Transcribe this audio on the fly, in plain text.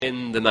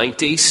In the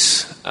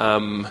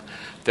 90s,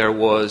 there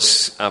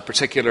was a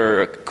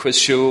particular quiz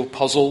show,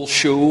 puzzle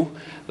show,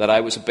 that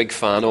I was a big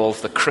fan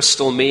of, The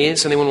Crystal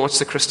Maze. Anyone watch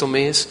The Crystal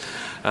Maze?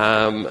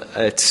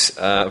 It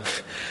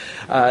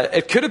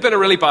could have been a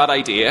really bad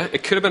idea.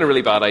 It could have been a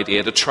really bad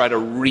idea to try to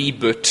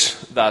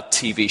reboot that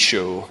TV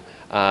show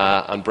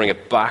and bring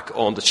it back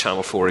onto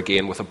Channel 4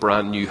 again with a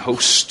brand new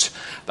host.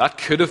 That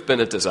could have been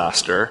a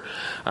disaster.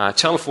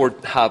 Channel 4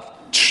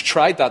 have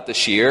tried that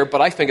this year, but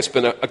I think it's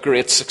been a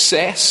great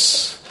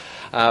success.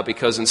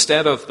 Because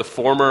instead of the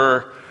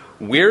former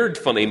weird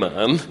funny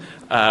man,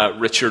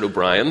 Richard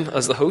O'Brien,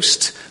 as the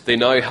host, they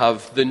now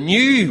have the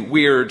new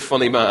weird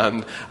funny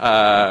man,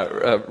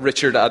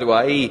 Richard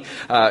Aduai,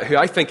 who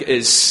I think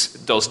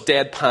does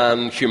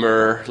deadpan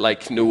humour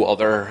like no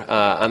other.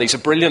 And he's a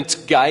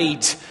brilliant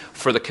guide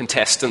for the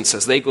contestants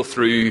as they go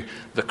through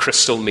the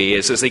Crystal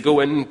Maze, as they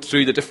go in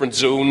through the different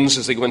zones,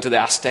 as they go into the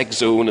Aztec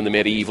zone and the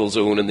medieval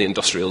zone and the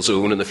industrial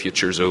zone and the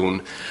future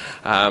zone.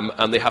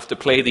 And they have to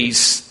play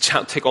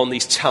take on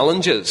these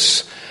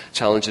challenges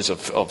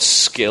of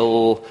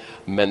skill,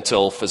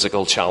 mental,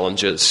 physical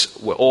challenges,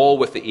 all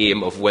with the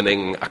aim of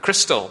winning a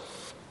crystal.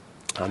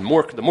 And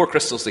the more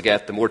crystals they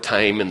get, the more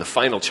time in the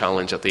final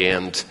challenge at the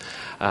end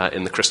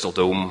in the Crystal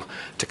Dome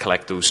to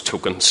collect those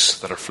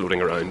tokens that are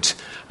floating around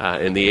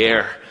in the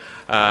air.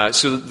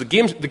 So the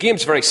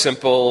game's very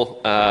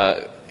simple.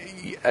 Part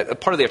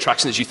of the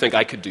attraction is you think,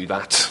 I could do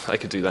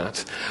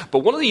that. But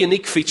one of the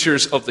unique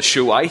features of the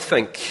show, I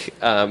think,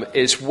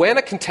 is when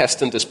a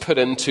contestant is put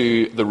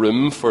into the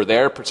room for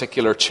their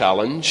particular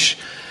challenge,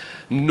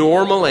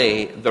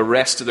 normally the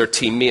rest of their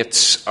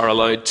teammates are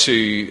allowed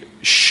to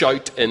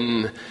shout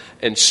in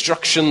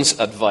instructions,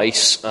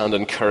 advice, and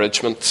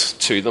encouragement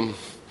to them.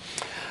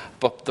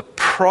 But the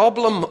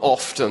problem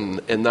often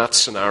in that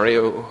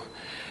scenario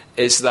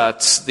is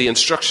that the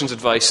instructions,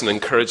 advice, and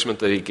encouragement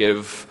they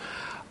give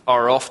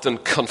are often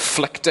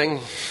conflicting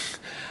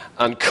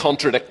and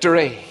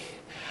contradictory.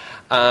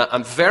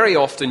 And very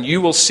often you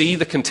will see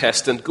the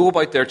contestant go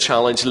about their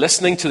challenge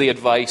listening to the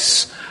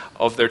advice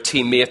of their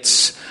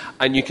teammates,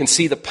 and you can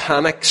see the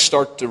panic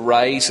start to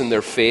rise in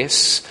their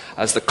face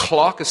as the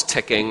clock is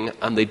ticking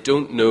and they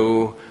don't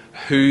know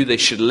who they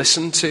should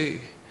listen to.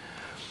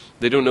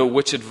 They don't know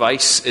which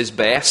advice is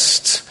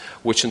best,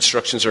 which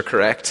instructions are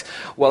correct.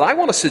 Well, I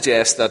want to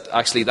suggest that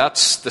actually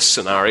that's the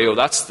scenario,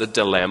 that's the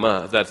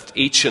dilemma that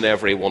each and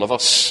every one of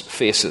us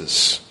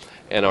faces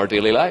in our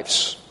daily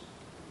lives.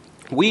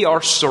 We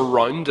are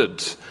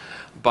surrounded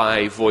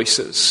by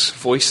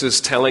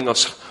voices telling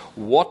us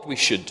what we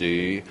should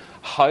do,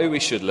 how we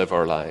should live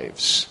our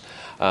lives.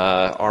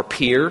 Our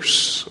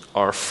peers,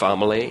 our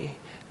family,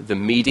 the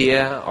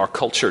media, our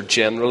culture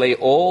generally,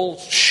 all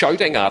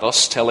shouting at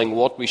us, telling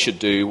what we should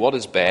do, what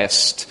is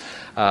best,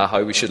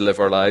 how we should live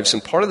our lives.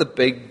 And part of the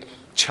big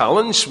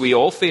challenge we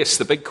all face,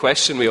 the big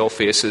question we all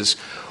face is,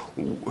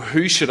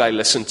 who should I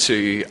listen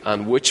to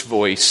and which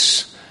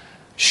voice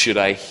should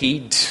I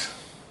heed?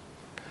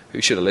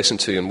 Who should I listen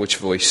to and which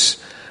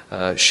voice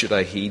should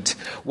I heed?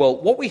 Well,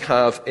 what we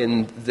have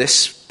in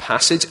this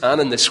passage and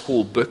in this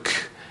whole book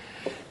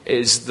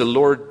is the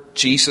Lord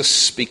Jesus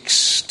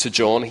speaks to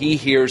John. He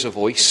hears a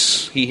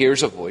voice.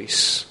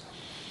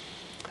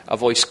 A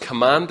voice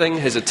commanding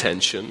his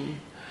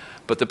attention.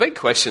 But the big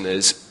question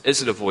is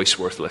it a voice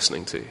worth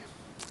listening to?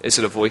 Is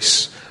it a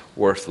voice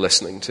worth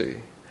listening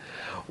to?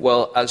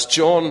 Well, as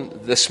John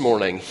this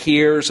morning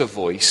hears a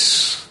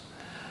voice,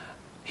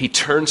 he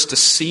turns to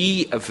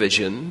see a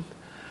vision,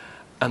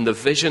 and the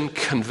vision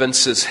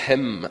convinces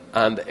him,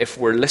 and if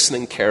we're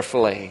listening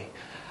carefully,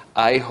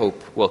 I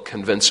hope will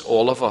convince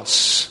all of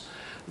us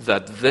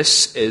that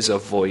this is a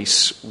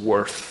voice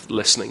worth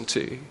listening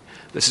to.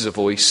 This is a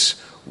voice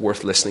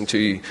worth listening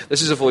to.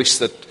 This is a voice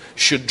that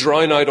should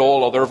drown out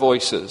all other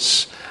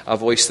voices, a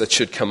voice that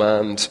should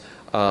command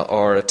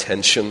our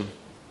attention.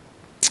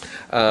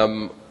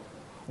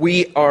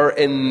 We've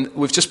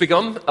just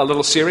begun a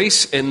little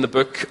series in the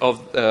book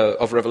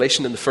of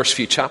Revelation in the first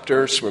few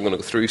chapters. We're going to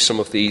go through some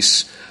of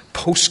these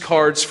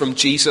postcards from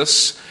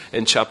Jesus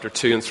in chapter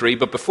 2 and 3.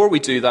 But before we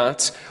do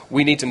that,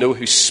 we need to know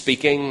who's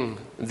speaking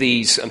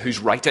these and who's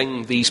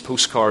writing these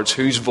postcards.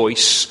 Whose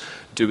voice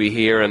do we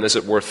hear, and is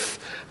it worth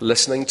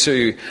listening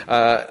to?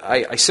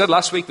 I said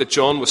last week that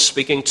John was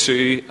speaking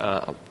to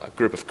a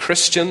group of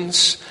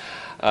Christians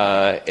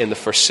in the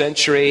first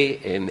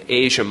century in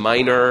Asia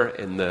Minor,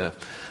 in the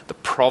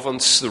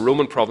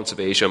Roman province of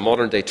Asia,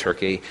 modern-day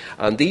Turkey.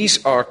 And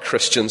these are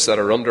Christians that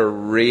are under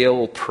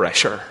real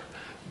pressure.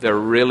 They're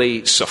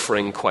really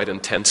suffering quite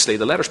intensely.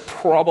 The letter's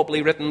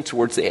probably written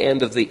towards the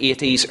end of the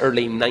 80s,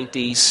 early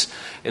 90s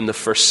in the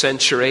first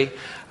century.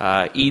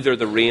 Either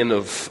the reign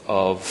of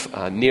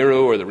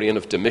Nero or the reign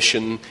of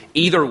Domitian.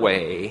 Either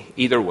way,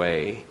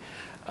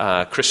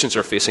 Christians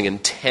are facing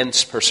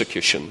intense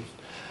persecution.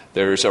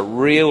 There's a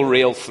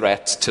real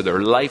threat to their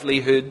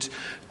livelihood,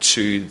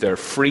 to their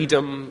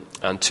freedom,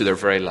 and to their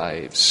very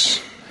lives.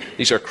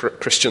 These are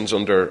Christians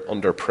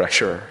under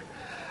pressure.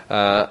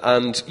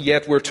 And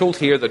yet we're told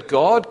here that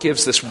God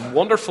gives this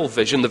wonderful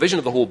vision, the vision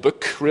of the whole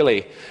book,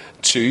 really,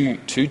 to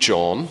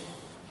John.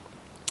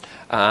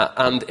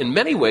 And in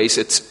many ways,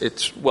 it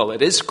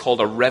is called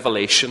a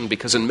revelation,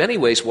 because in many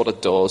ways what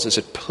it does is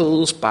it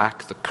pulls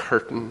back the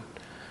curtain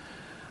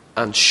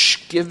and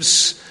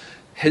gives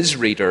his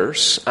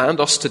readers and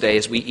us today,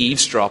 as we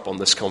eavesdrop on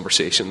this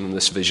conversation and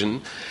this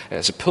vision,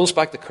 as it pulls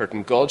back the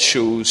curtain, God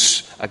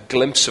shows a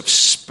glimpse of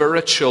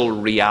spiritual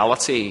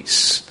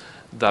realities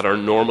that are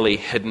normally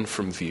hidden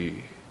from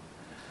view.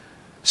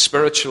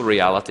 Spiritual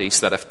realities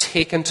that, if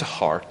taken to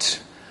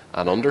heart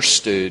and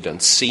understood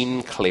and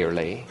seen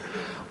clearly,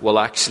 will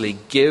actually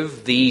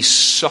give these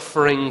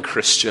suffering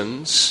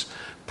Christians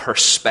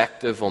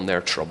perspective on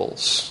their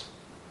troubles.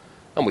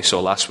 And we saw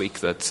last week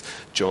that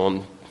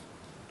John,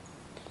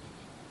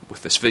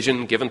 with this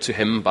vision given to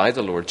him by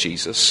the Lord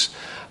Jesus,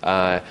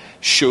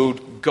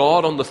 showed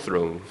God on the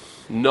throne.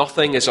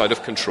 Nothing is out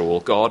of control.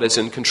 God is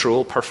in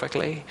control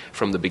perfectly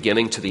from the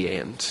beginning to the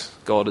end.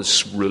 God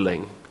is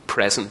ruling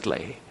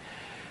presently.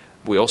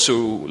 We also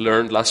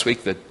learned last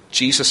week that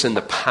Jesus in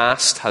the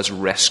past has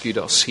rescued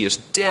us. He has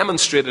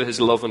demonstrated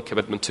his love and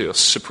commitment to us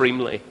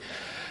supremely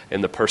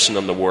in the person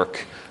and the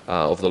work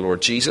of the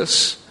Lord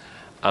Jesus.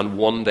 And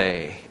one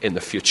day in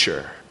the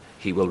future,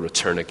 he will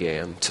return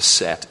again to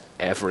set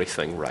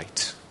everything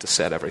right.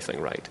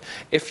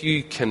 If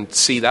you can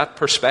see that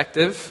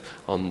perspective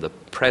on the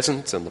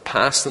present and the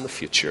past and the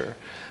future,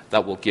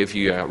 that will give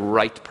you a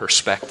right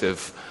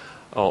perspective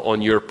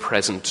on your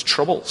present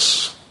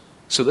troubles.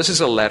 So this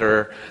is a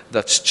letter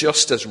that's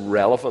just as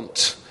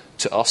relevant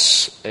to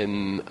us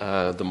in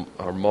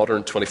our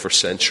modern 21st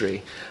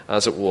century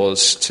as it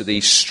was to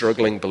these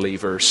struggling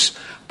believers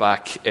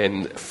back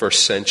in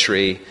first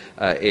century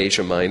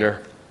Asia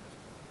Minor.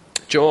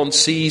 John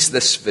sees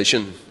this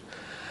vision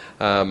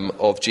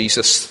of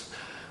Jesus,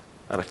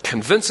 and it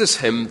convinces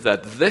him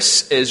that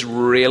this is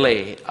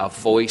really a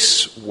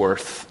voice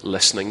worth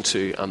listening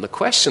to. And the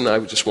question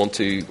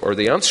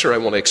the answer I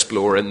want to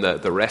explore in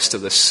the rest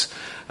of this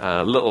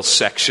little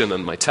section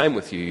and my time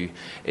with you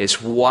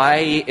is,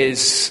 why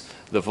is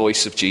the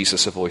voice of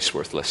Jesus a voice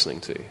worth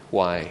listening to?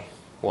 Why?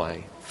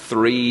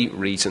 3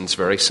 reasons,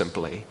 very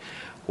simply,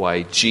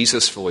 why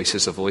Jesus' voice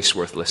is a voice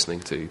worth listening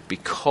to.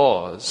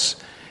 Because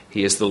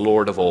he is the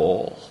Lord of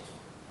all.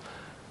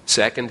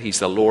 Second, he's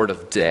the Lord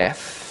of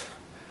death.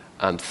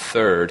 And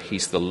third,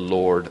 he's the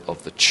Lord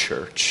of the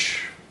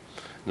church.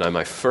 Now,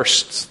 the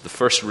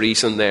first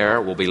reason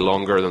there will be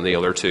longer than the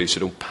other 2, so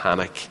don't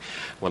panic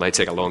when I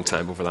take a long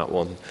time over that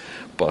one.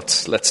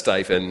 But let's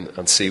dive in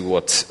and see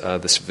what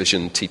this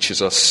vision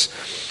teaches us.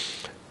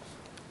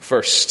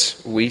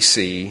 First, we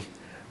see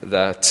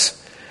that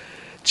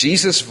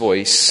Jesus'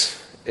 voice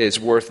is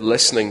worth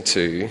listening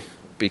to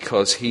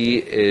because he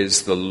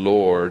is the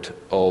Lord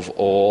of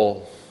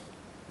all.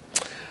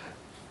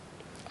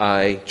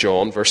 I,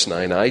 John, verse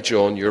 9, I,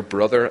 John, your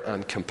brother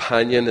and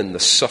companion in the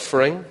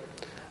suffering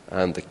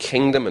and the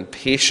kingdom and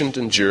patient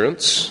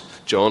endurance.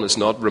 John is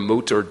not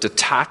remote or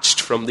detached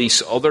from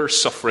these other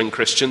suffering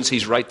Christians.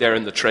 He's right there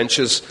in the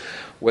trenches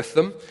with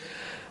them.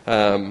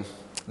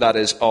 That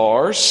is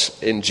ours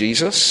in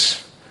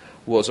Jesus,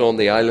 was on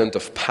the island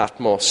of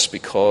Patmos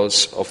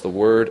because of the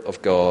word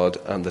of God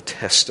and the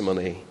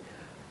testimony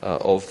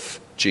of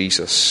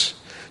Jesus.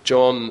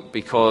 John,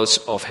 because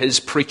of his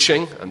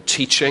preaching and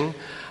teaching,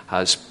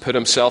 has put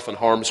himself in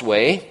harm's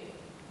way,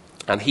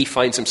 and he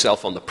finds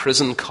himself on the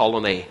prison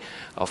colony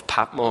of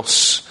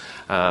Patmos,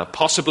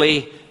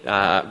 possibly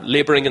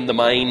labouring in the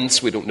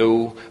mines, we don't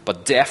know,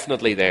 but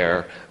definitely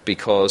there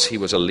because he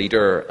was a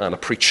leader and a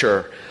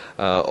preacher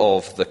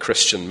of the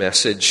Christian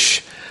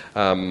message.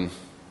 Verse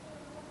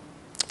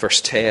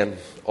 10,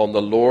 on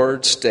the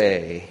Lord's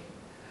day,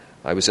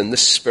 I was in the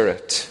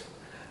Spirit,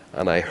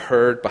 and I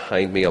heard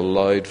behind me a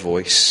loud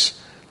voice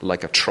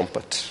like a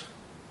trumpet.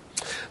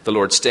 The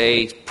Lord's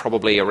Day,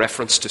 probably a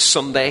reference to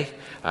Sunday.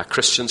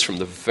 Christians from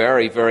the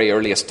very, very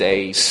earliest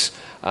days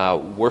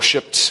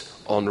worshipped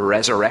on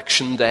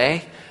Resurrection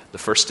Day, the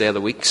first day of the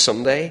week,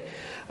 Sunday,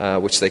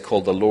 which they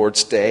called the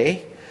Lord's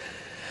Day.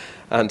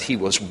 And he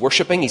was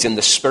worshipping, he's in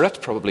the Spirit,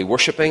 probably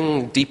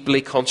worshipping,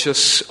 deeply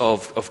conscious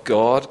of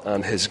God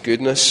and his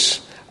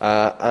goodness.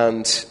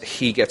 And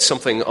he gets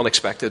something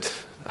unexpected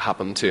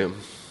happen to him.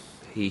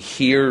 He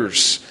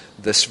hears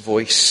this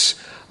voice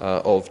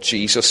of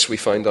Jesus, we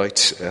find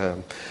out.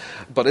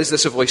 But is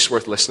this a voice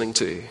worth listening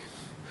to?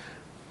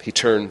 He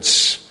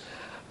turns,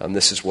 and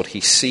this is what he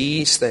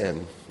sees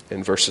then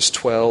in verses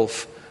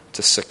 12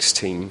 to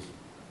 16.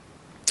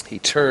 He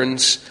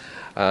turns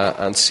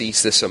and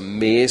sees this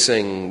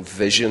amazing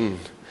vision.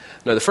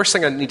 Now, the first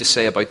thing I need to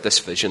say about this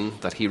vision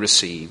that he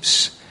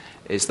receives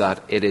is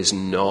that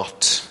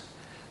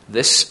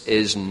this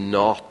is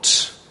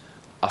not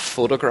a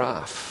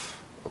photograph.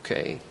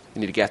 Okay? You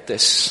need to get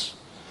this.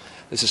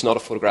 This is not a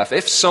photograph.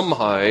 If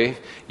somehow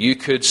you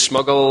could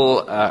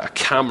smuggle a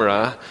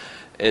camera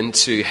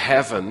into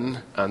heaven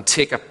and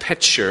take a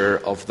picture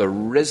of the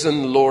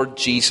risen Lord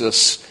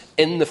Jesus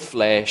in the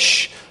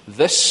flesh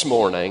this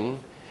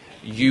morning,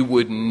 you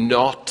would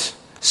not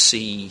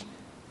see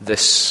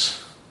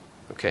this.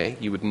 Okay?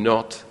 You would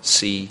not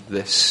see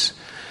this.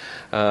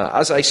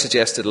 As I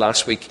suggested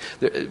last week,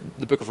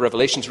 the book of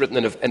Revelation is written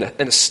in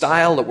a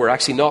style that we're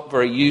actually not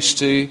very used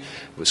to.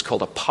 It was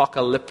called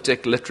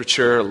apocalyptic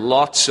literature,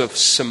 lots of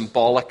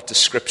symbolic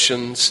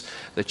descriptions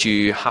that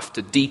you have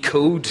to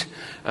decode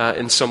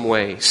in some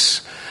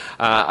ways.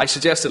 I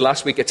suggested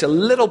last week it's a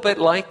little bit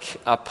like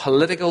a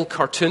political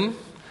cartoon.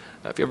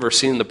 If you've ever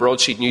seen the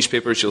broadsheet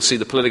newspapers, you'll see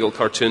the political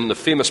cartoon, the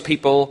famous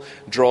people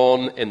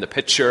drawn in the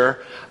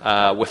picture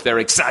with their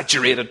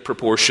exaggerated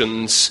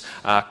proportions,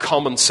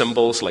 common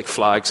symbols like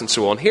flags and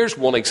so on. Here's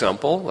one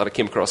example that I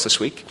came across this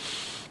week.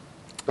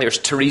 There's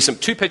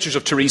two pictures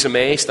of Theresa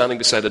May standing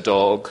beside a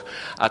dog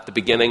at the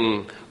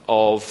beginning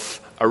of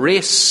a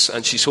race,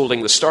 and she's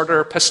holding the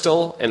starter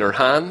pistol in her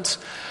hand.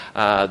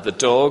 The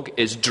dog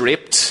is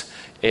draped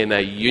in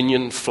a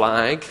Union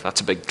flag.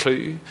 That's a big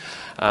clue.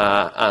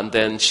 And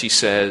then she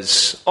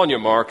says, "On your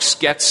marks,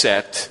 get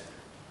set,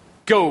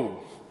 go,"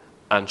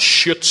 and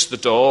shoots the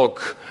dog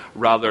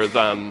rather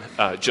than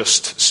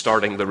just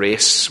starting the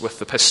race with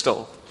the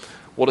pistol.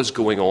 What is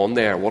going on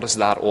there? What is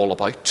that all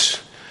about?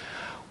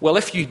 Well,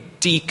 if you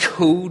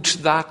decode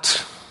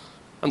that,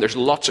 and there's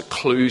lots of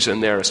clues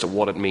in there as to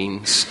what it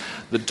means,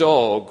 the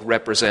dog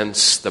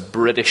represents the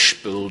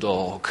British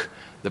bulldog.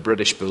 The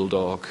British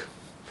bulldog.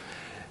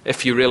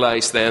 If you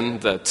realise then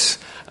that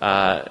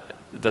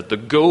the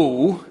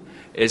go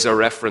is a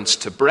reference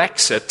to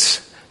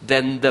Brexit,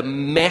 then the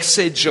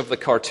message of the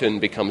cartoon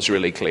becomes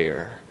really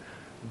clear.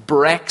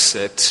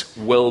 Brexit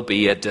will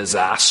be a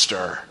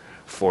disaster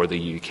for the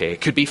UK.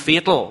 It could be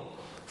fatal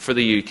for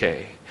the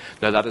UK.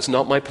 Now, that is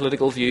not my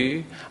political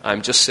view.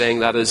 I'm just saying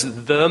that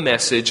is the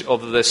message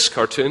of this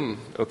cartoon,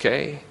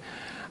 okay?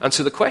 And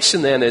so the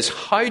question then is,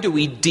 how do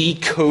we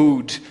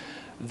decode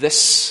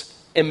this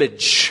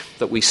image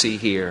that we see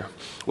here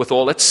with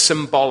all its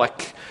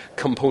symbolic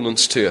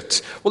components to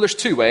it? Well, there's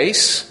two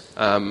ways.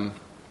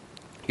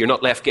 You're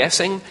not left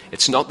guessing.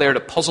 It's not there to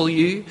puzzle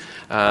you.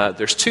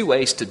 There's two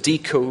ways to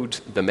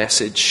decode the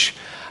message.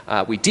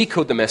 We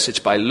decode the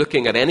message by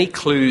looking at any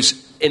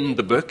clues in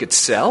the book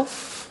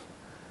itself,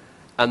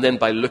 and then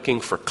by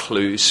looking for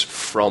clues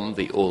from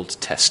the Old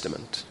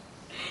Testament.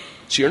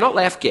 So you're not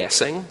left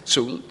guessing.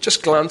 So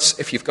just glance,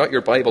 if you've got your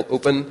Bible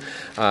open,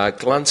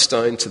 glance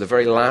down to the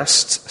very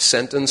last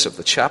sentence of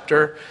the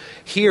chapter.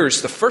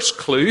 Here's the first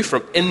clue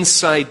from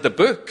inside the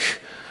book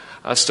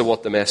as to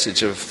what the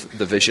message of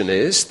the vision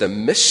is. The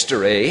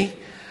mystery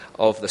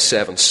of the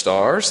 7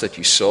 stars that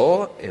you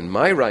saw in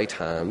my right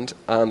hand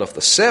and of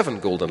the 7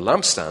 golden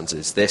lampstands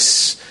is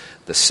this: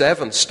 the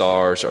 7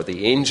 stars are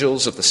the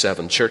angels of the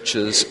 7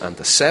 churches, and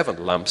the 7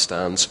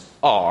 lampstands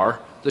are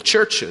the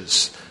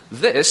churches.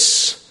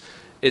 This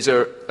is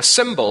a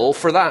symbol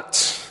for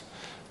that.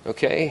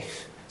 Okay?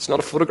 It's not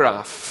a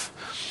photograph.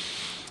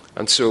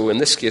 And so in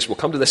this case, we'll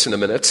come to this in a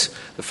minute.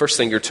 The first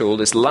thing you're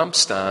told is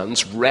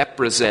lampstands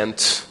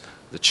represent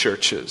the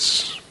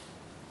churches.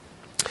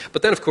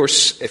 But then, of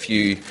course, if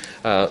you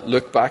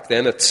look back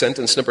then at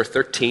sentence number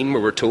 13,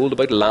 where we're told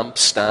about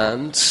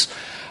lampstands,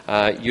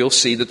 you'll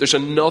see that there's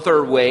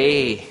another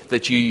way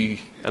that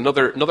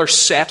another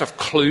set of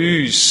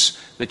clues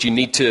that you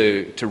need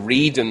to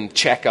read and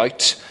check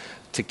out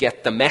to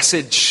get the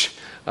message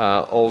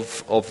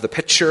of the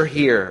picture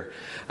here.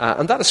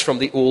 And that is from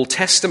the Old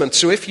Testament.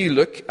 So if you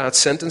look at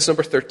sentence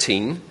number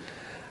 13,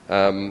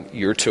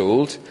 you're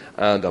told,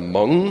 and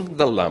among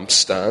the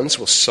lampstands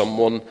was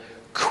someone,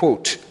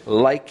 quote,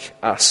 like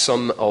a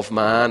son of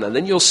man. And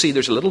then you'll see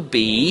there's a little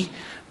B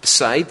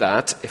beside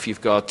that, if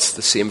you've got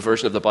the same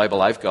version of the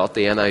Bible I've got,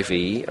 the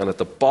NIV. And at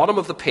the bottom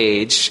of the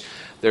page,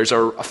 there's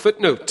a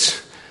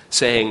footnote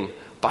saying,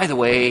 by the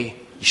way,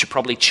 you should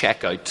probably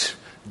check out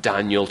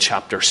Daniel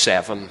chapter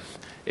 7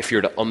 if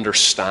you're to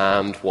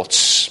understand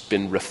what's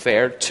been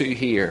referred to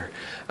here.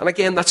 And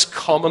again, that's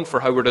common for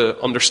how we're to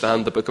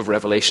understand the book of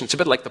Revelation. It's a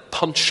bit like the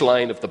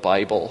punchline of the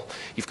Bible.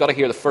 You've got to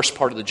hear the first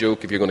part of the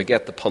joke if you're going to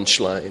get the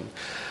punchline.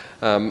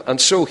 And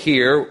so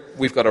here,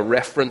 we've got a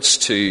reference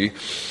to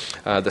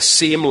the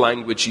same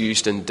language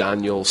used in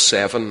Daniel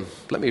 7.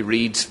 Let me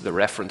read the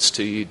reference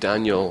to you,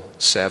 Daniel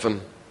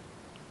 7.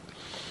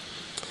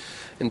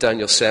 In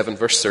Daniel 7,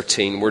 verse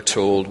 13, we're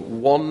told,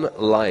 one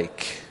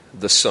like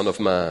the Son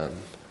of Man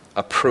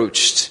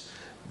approached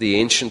the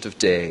Ancient of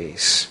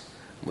Days,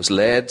 was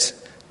led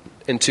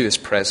into his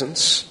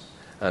presence,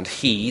 and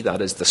he,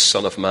 that is the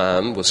Son of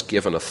Man, was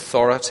given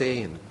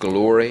authority and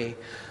glory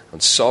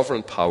and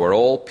sovereign power.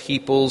 All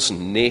peoples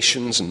and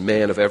nations and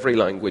men of every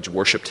language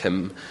worshipped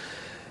him.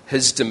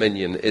 His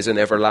dominion is an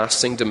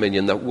everlasting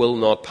dominion that will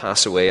not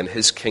pass away, and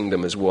his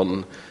kingdom is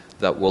one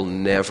that will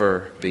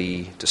never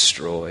be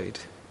destroyed.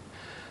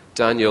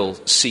 Daniel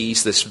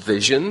sees this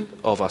vision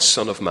of a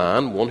Son of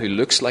Man, one who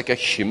looks like a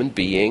human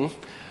being,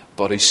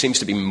 but who seems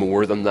to be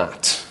more than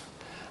that.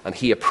 And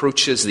he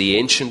approaches the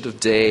Ancient of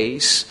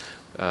Days,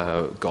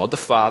 God the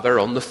Father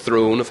on the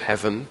throne of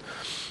heaven,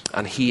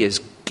 and he is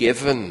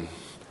given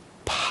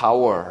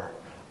power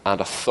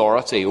and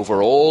authority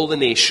over all the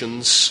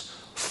nations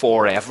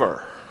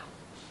forever.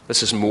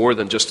 This is more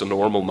than just a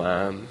normal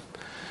man.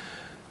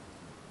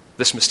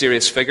 This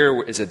mysterious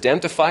figure is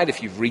identified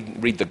if you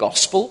read the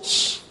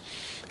Gospels.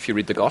 If you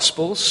read the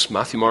Gospels,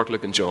 Matthew, Mark,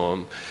 Luke, and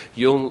John,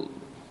 you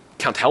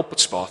can't help but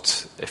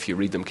spot, if you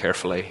read them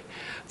carefully,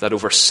 that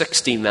over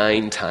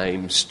 69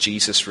 times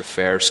Jesus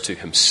refers to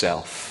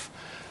himself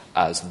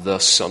as the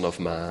Son of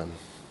Man.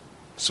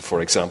 So, for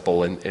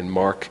example, in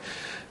Mark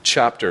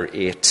chapter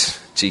 8,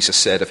 Jesus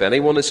said, "If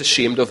anyone is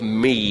ashamed of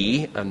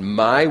me and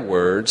my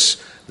words,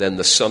 then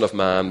the Son of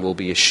Man will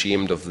be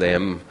ashamed of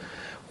them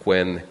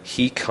when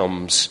he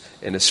comes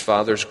in his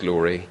Father's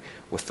glory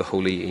with the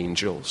holy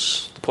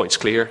angels." The point's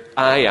clear.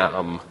 I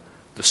am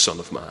the Son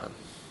of Man.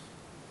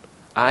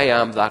 I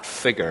am that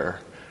figure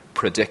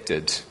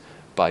predicted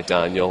by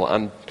Daniel.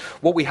 And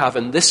what we have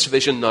in this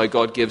vision now,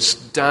 God gives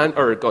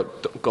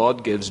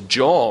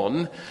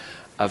John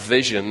a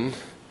vision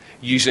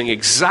using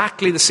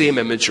exactly the same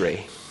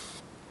imagery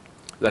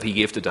that he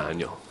gave to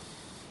Daniel.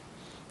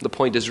 The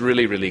point is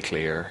really, really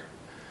clear.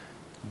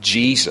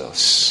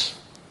 Jesus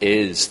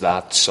is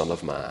that Son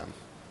of Man.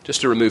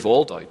 Just to remove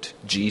all doubt,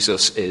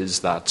 Jesus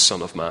is that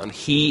Son of Man.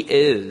 He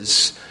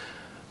is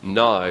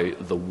now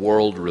the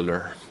world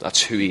ruler.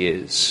 That's who he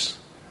is.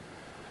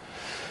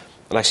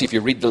 And actually, if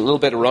you read a little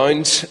bit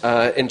around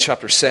in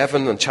chapter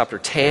 7 and chapter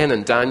 10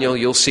 in Daniel,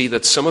 you'll see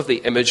that some of the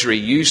imagery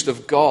used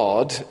of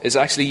God is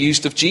actually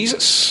used of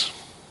Jesus.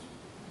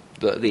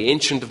 The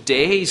Ancient of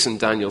Days in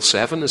Daniel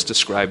 7 is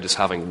described as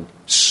having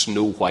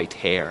snow white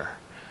hair.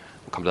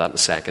 We'll come to that in a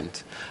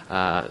second.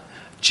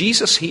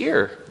 Jesus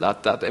here,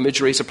 that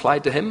imagery is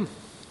applied to him.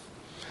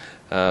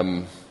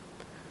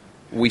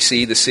 We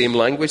see the same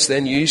language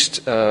then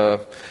used.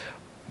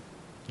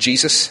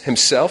 Jesus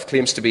himself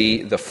claims to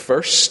be the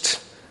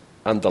first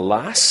and the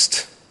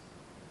last,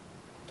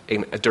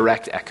 a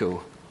direct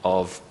echo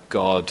of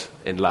God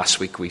in last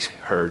week we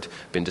heard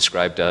being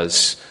described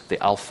as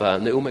the Alpha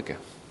and the Omega.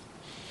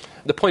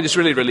 The point is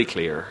really, really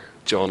clear.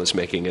 John is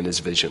making in his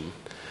vision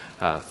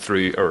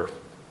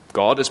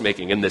God is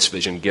making in this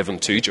vision given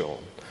to John,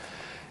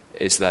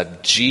 is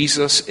that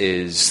Jesus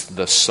is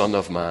the Son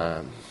of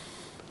Man,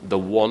 the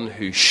one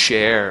who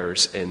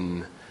shares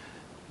in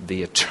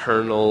the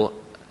eternal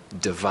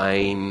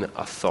divine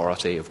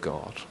authority of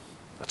God.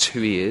 That's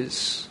who he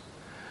is.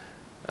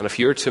 And if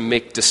you're to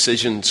make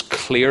decisions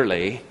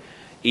clearly,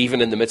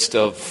 even in the midst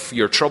of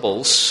your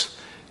troubles,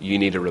 you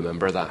need to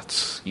remember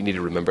that. You need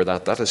to remember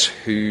that. That is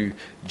who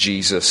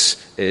Jesus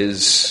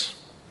is.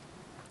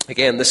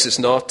 Again, this is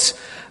not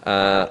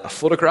a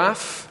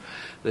photograph.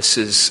 This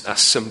is a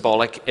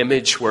symbolic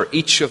image where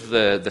each of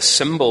the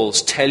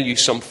symbols tell you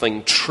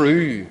something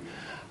true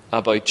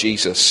about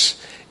Jesus,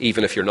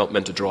 even if you're not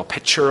meant to draw a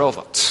picture of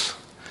it.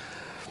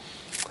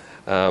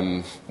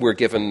 We're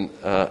given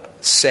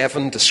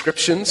 7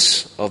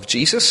 descriptions of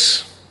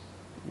Jesus.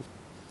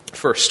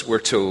 First, we're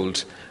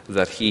told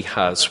that he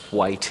has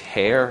white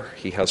hair.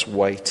 He has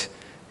white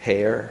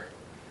hair.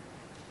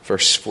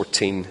 Verse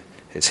 14,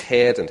 his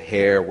head and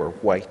hair were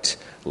white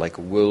like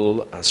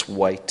wool, as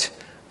white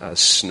as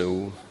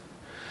snow.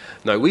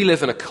 Now, we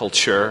live in a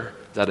culture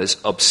that is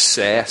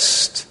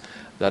obsessed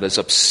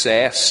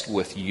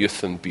with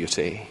youth and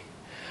beauty.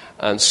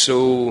 And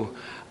so,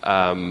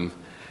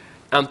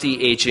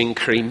 anti-aging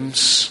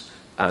creams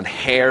and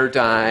hair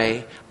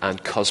dye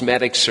and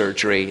cosmetic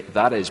surgery,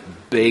 that is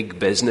big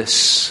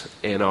business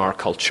in our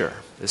culture,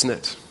 isn't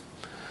it?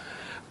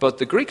 But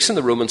the Greeks and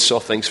the Romans saw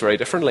things very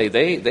differently.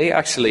 They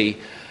actually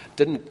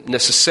didn't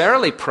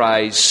necessarily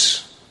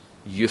prize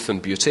youth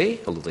and beauty,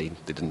 although they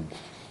didn't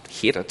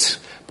hate it.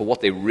 But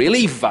what they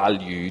really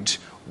valued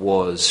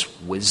was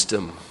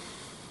wisdom,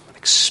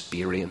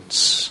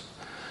 experience.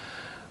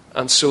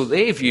 And so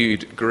they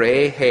viewed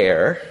grey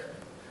hair,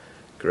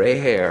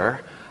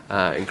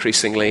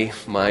 increasingly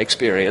my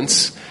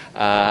experience,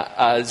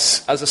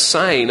 as a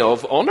sign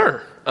of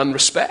honour and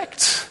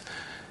respect.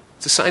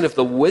 It's a sign of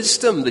the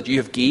wisdom that you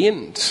have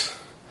gained.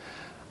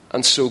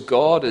 And so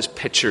God is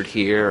pictured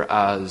here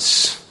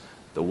as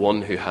the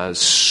one who has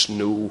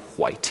snow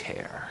white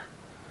hair,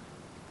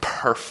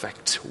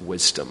 perfect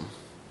wisdom,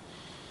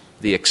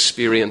 the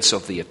experience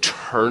of the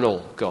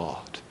eternal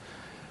God.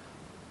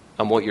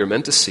 And what you're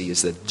meant to see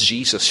is that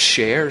Jesus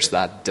shares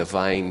that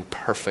divine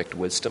perfect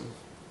wisdom.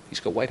 He's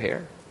got white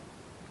hair.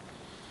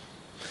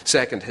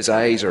 Second, his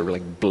eyes are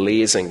like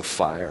blazing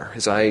fire.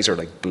 His eyes are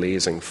like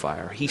blazing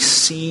fire. He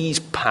sees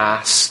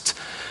past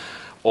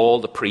all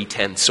the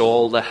pretense,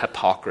 all the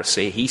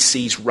hypocrisy. He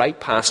sees right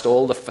past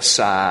all the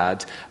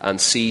facade and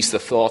sees the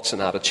thoughts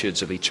and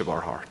attitudes of each of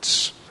our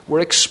hearts.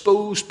 We're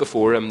exposed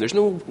before him. There's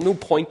no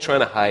point trying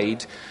to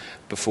hide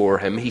before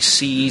him. He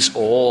sees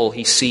all.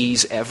 He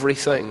sees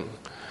everything.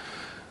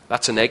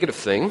 That's a negative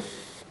thing.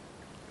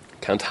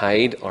 Can't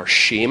hide our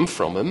shame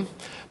from him.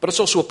 But it's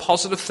also a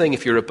positive thing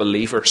if you're a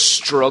believer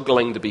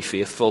struggling to be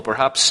faithful.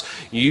 Perhaps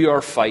you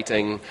are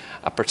fighting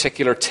a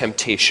particular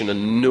temptation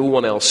and no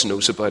one else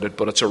knows about it,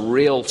 but it's a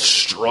real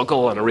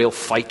struggle and a real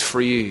fight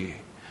for you.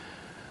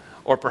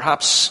 Or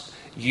perhaps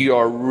you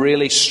are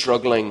really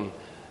struggling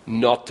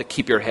not to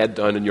keep your head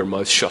down and your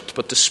mouth shut,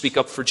 but to speak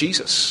up for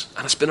Jesus.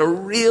 And it's been a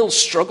real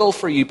struggle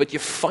for you, but you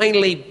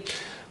finally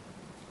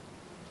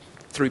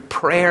through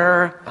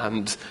prayer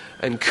and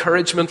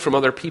encouragement from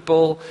other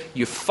people,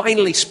 you've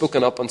finally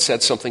spoken up and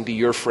said something to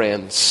your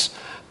friends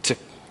to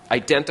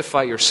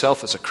identify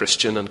yourself as a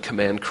Christian and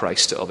commend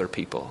Christ to other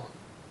people.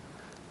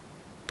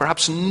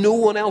 Perhaps no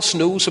one else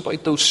knows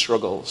about those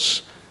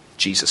struggles.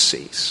 Jesus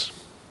sees.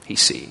 He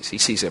sees. He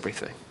sees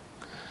everything.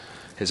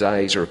 His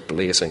eyes are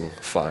blazing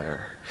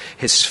fire.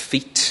 His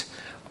feet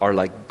are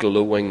like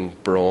glowing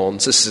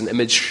bronze. This is an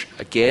image,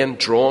 again,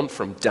 drawn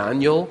from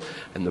Daniel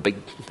and the big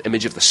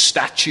image of the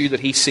statue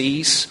that he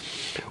sees.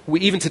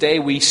 Even today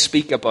we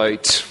speak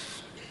about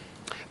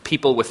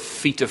people with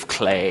feet of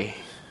clay.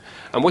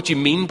 And what you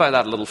mean by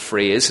that little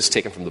phrase is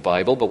taken from the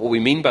Bible, but what we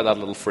mean by that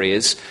little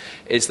phrase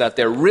is that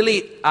they're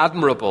really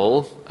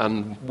admirable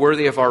and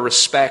worthy of our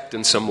respect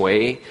in some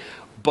way,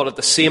 but at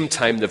the same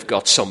time they've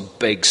got some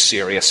big,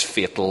 serious,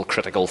 fatal,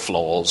 critical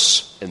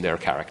flaws in their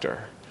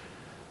character.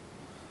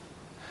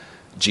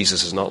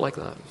 Jesus is not like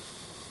that.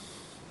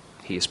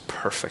 He is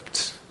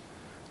perfect,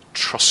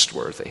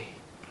 trustworthy,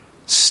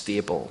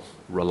 stable,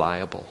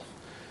 reliable.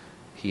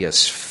 He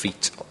has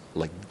feet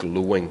like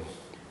glowing,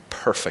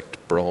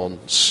 perfect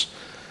bronze.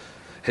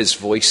 His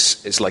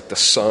voice is like the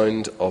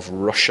sound of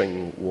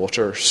rushing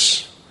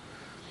waters.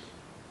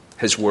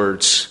 His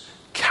words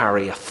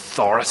carry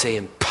authority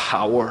and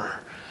power,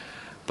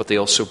 but they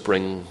also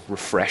bring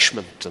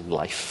refreshment and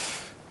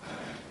life.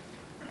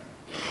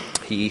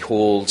 He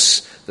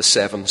holds the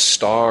 7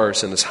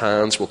 stars in his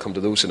hands. We'll come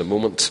to those in a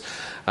moment.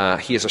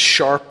 He has a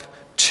sharp,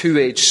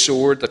 two-edged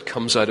sword that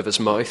comes out of his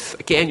mouth.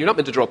 Again, you're not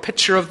meant to draw a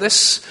picture of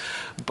this,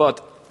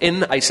 but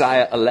in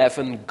Isaiah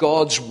 11,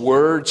 God's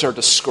words are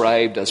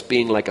described as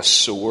being like a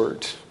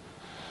sword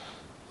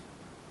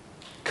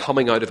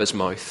coming out of his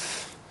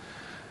mouth.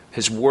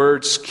 His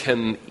words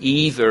can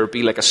either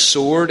be like a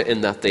sword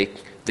in that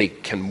they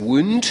can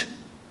wound,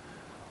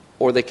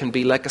 or they can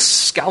be like a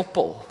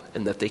scalpel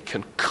in that they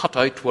can cut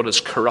out what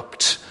is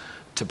corrupt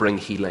to bring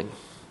healing.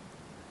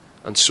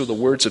 And so the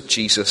words of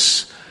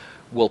Jesus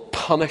will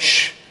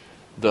punish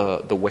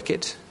the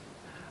wicked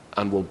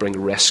and will bring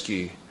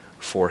rescue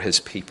for his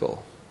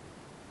people.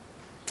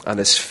 And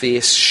his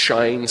face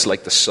shines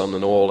like the sun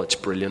in all its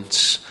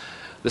brilliance.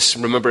 This,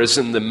 remember, is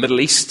in the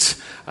Middle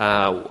East.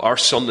 Our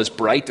sun is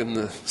bright in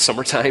the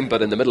summertime,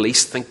 but in the Middle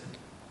East, think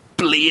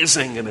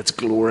blazing in its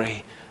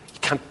glory. You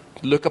can't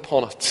look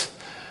upon it.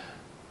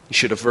 You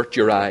should avert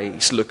your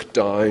eyes, look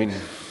down.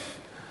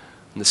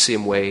 In the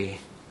same way,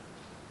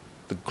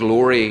 the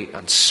glory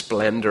and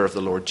splendor of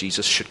the Lord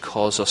Jesus should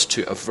cause us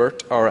to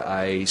avert our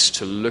eyes,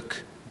 to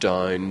look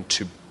down,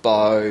 to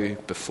bow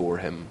before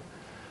him.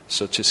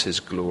 Such is his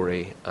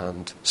glory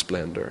and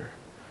splendor.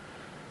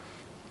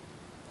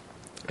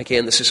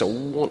 Again, this is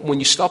when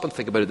you stop and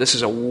think about it, this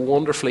is a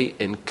wonderfully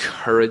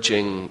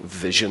encouraging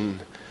vision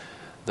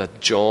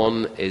that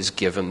John is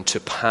given to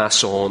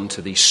pass on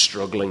to these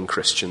struggling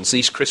Christians.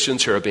 These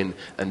Christians who have been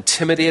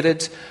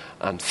intimidated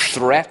and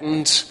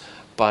threatened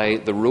by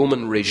the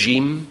Roman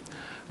regime,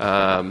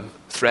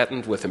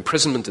 threatened with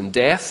imprisonment and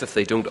death if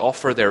they don't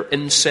offer their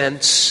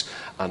incense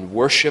and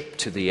worship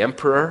to the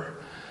emperor.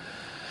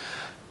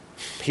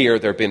 Here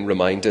they're being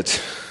reminded,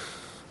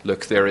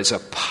 look, there is a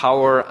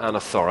power and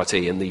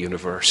authority in the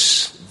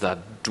universe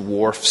that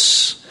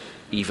dwarfs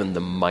even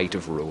the might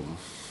of Rome.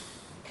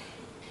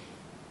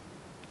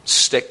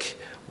 Stick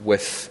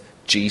with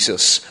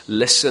Jesus.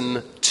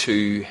 Listen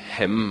to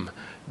him.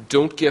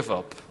 Don't give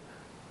up.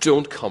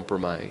 Don't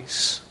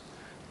compromise.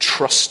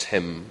 Trust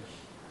him,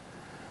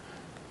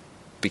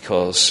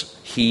 because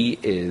he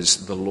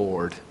is the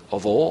Lord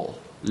of all.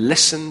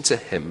 Listen to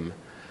him,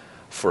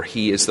 for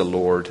he is the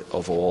Lord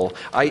of all.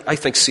 I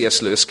think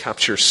C.S. Lewis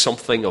captures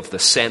something of the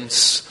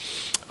sense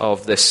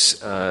of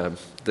this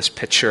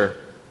picture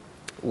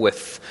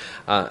with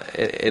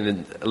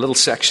in a little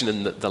section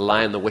in the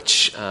Lion, the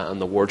Witch,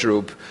 and the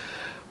Wardrobe,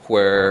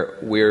 where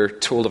we're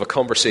told of a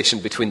conversation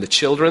between the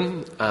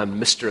children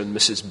and Mr. and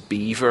Mrs.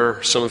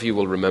 Beaver. Some of you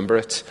will remember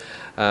it.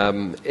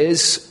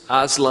 Is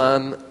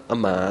Aslan a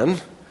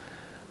man?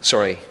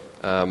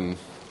 Aslan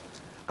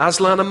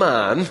a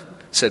man?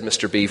 Said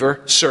Mr.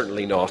 Beaver.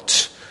 Certainly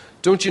not.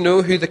 Don't you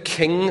know who the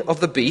king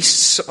of the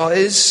beasts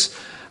is?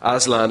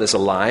 Aslan is a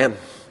lion.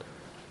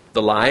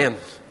 The lion.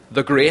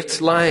 The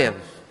great lion.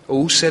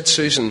 Oh, said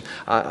Susan,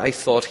 I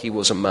thought he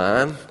was a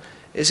man.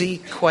 Is he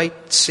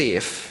quite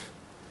safe?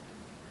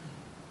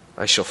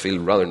 I shall feel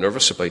rather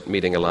nervous about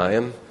meeting a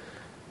lion.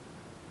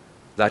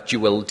 That you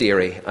will,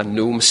 dearie, and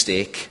no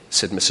mistake,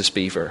 said Mrs.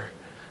 Beaver.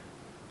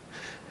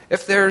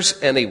 If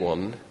there's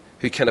anyone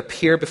who can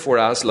appear before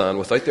Aslan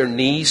without their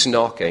knees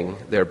knocking,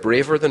 they're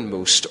braver than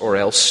most, or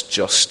else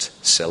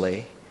just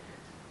silly.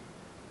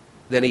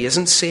 Then he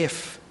isn't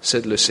safe,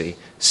 said Lucy.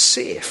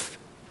 Safe,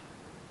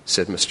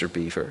 said Mr.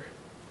 Beaver.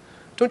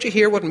 Don't you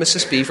hear what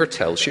Mrs. Beaver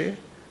tells you?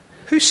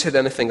 Who said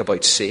anything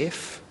about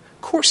safe?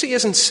 Of course he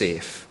isn't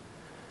safe,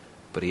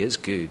 but he is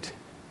good,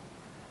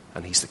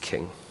 and he's the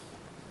king.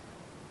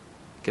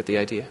 Get the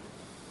idea?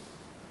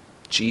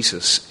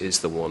 Jesus is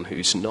the one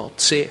who's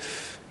not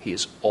safe. He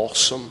is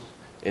awesome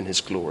in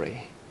his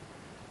glory,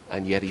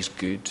 and yet he's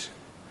good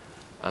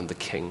and the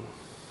king.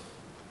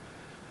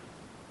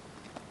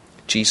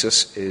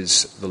 Jesus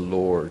is the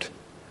Lord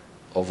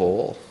of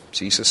all.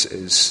 Jesus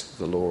is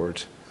the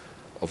Lord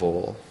of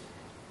all.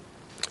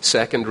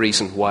 Second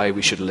reason why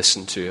we should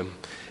listen to him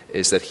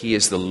is that he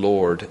is the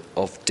Lord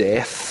of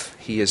death.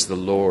 He is the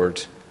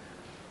Lord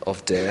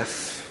of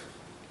death.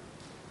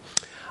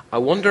 I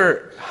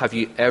wonder, have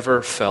you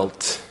ever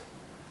felt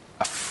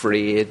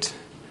afraid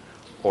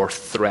or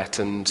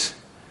threatened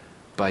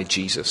by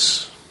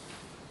Jesus?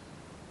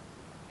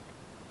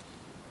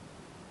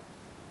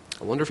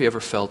 I wonder if you ever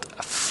felt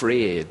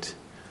afraid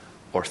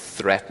or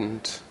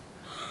threatened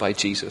by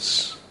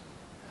Jesus.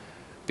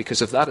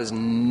 Because if that has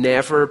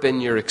never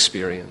been your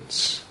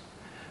experience,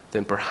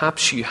 then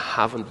perhaps you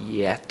haven't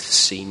yet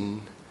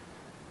seen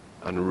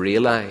and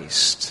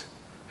realized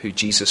who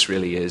Jesus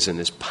really is in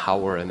his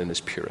power and in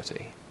his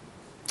purity.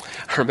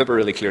 I remember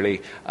really clearly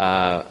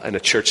in a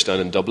church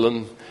down in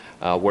Dublin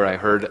where I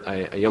heard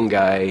a young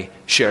guy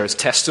share his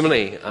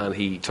testimony, and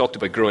he talked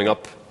about growing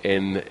up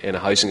in a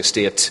housing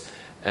estate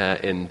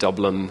in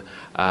Dublin,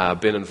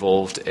 been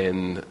involved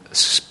in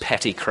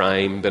petty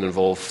crime, been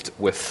involved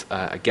with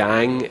a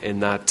gang in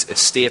that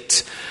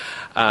estate,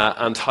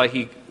 and how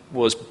he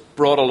was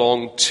brought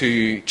along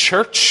to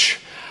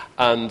church,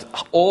 and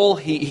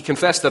he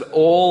confessed that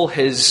all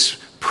his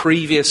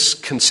previous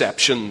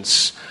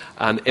conceptions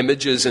and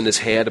images in his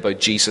head about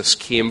Jesus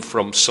came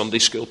from Sunday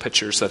school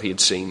pictures that he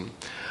had seen,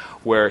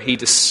 where he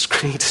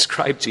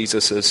described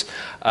Jesus as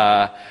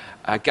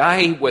a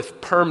guy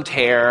with permed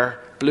hair,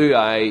 blue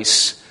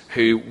eyes,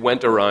 who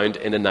went around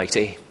in a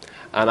nightie.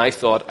 And I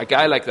thought, a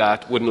guy like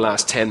that wouldn't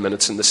last 10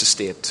 minutes in this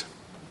estate.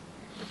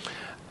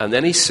 And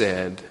then he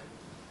said,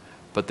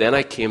 but then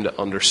I came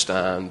to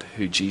understand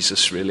who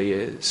Jesus really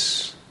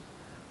is,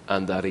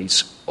 and that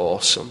he's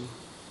awesome.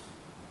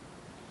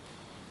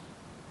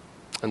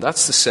 And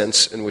that's the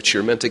sense in which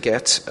you're meant to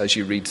get as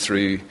you read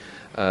through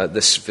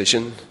this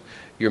vision.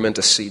 You're meant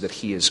to see that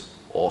he is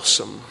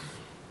awesome.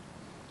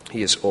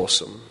 He is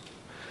awesome.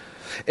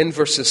 In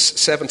verses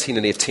 17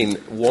 and 18,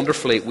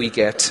 wonderfully, we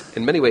get,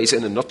 in many ways,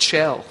 in a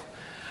nutshell,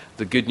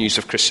 the good news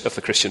of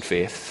the Christian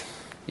faith.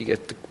 You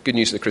get the good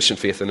news of the Christian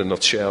faith in a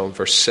nutshell in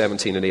verse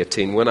 17 and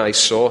 18. When I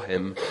saw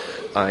him,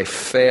 I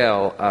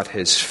fell at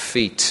his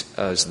feet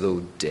as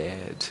though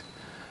dead.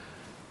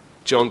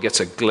 John gets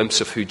a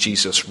glimpse of who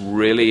Jesus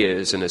really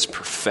is in his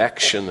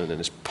perfection and in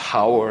his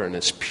power and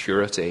his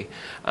purity.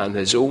 And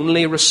his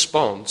only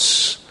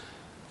response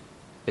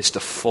is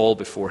to fall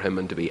before him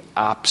and to be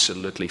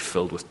absolutely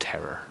filled with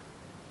terror.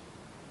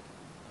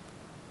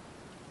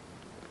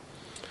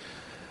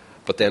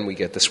 But then we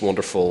get this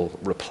wonderful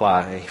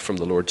reply from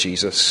the Lord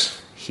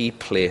Jesus. He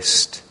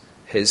placed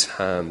his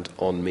hand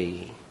on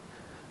me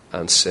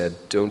and said,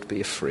 don't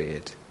be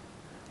afraid.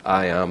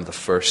 I am the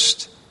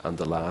first and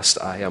the last.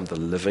 I am the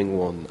living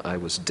one. I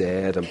was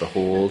dead, and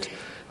behold,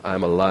 I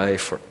am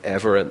alive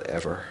forever and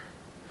ever.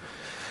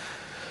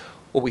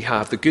 What we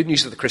have, the good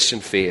news of the Christian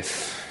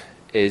faith,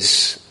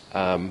 is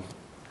an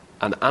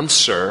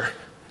answer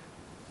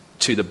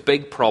to the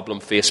big problem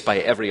faced by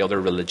every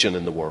other religion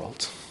in the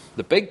world.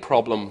 The big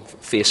problem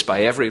faced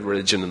by every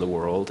religion in the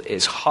world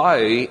is how,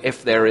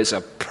 if there is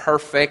a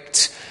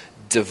perfect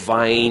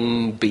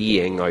divine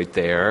being out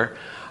there,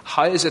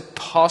 how is it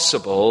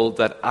possible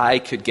that I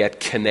could get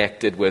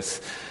connected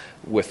with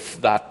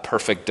that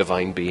perfect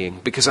divine being?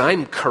 Because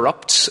I'm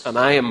corrupt, and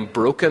I am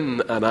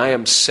broken, and I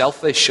am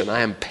selfish, and I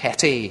am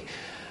petty.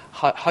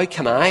 How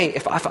can I,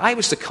 if I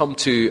was to come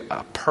to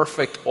a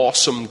perfect,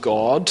 awesome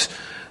God,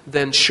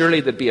 then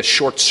surely there'd be a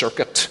short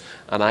circuit,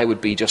 and I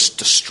would be just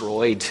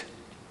destroyed.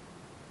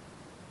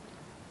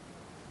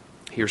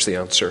 Here's the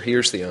answer.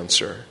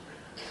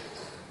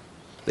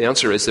 The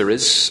answer is there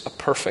is a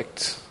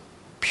perfect,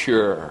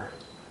 pure,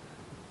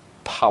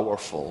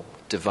 powerful,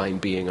 divine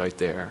being out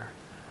there.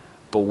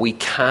 But we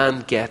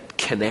can get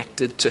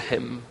connected to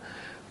him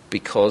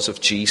because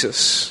of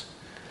Jesus.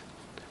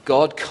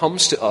 God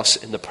comes to us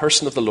in the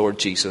person of the Lord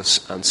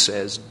Jesus and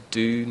says,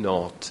 do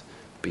not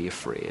be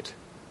afraid.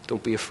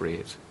 Don't be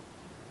afraid.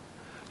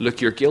 Look,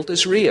 your guilt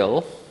is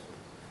real.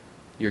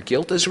 Your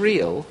guilt is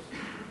real,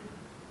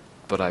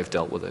 but I've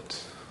dealt with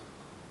it.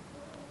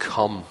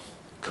 Come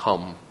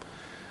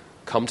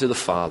to the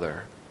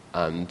Father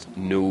and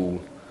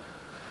know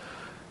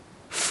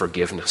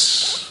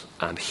forgiveness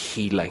and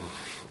healing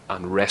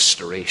and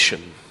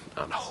restoration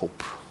and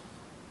hope.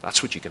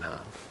 That's what you can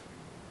have.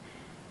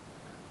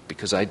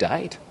 Because I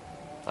died.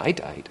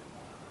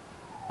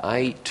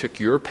 I took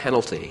your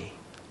penalty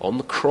on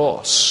the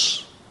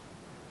cross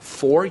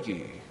for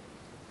you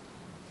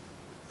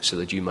so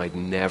that you might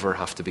never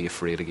have to be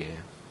afraid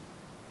again.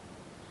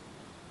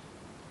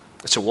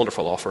 It's a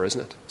wonderful offer,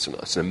 isn't it?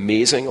 It's an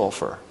amazing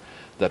offer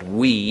that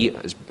we,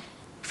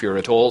 if you're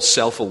at all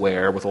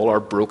self-aware with all our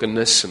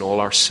brokenness and all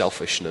our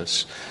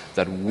selfishness,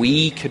 that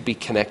we could be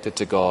connected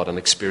to God and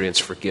experience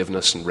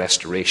forgiveness and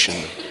restoration,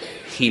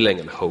 healing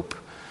and hope.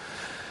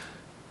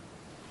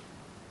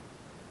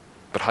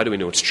 But how do we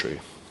know it's true?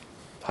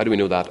 How do we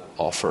know that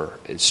offer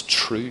is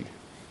true?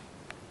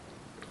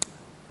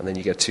 And then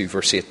you get to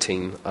verse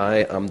 18.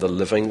 I am the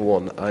living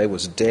one. I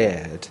was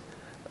dead,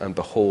 and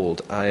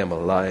behold, I am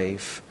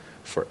alive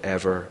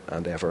forever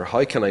and ever.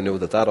 How can I know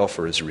that that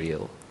offer is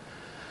real?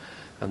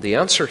 And the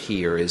answer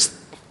here is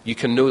you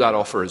can know that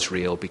offer is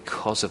real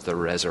because of the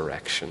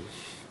resurrection.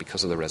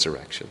 Because of the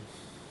resurrection.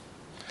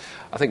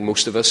 I think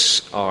most of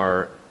us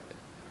are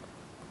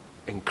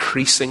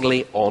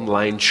increasingly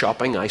online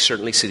shopping. I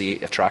certainly see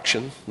the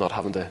attraction, not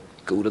having to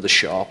go to the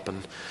shop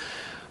and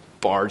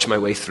barge my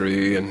way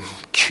through and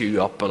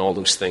queue up and all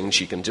those things.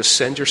 You can just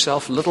send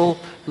yourself little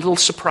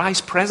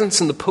surprise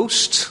presents in the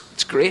post.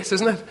 It's great,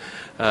 isn't it?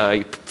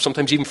 You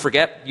sometimes even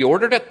forget you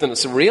ordered it, and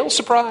it's a real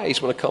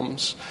surprise when it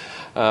comes.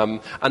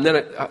 And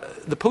then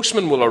the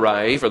postman will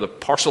arrive, or the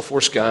parcel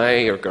force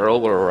guy or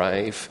girl will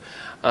arrive,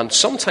 and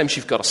sometimes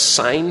you've got to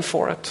sign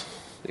for it.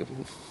 You've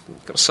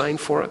got to sign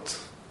for it.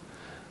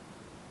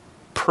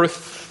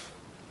 Proof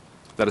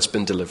that it's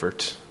been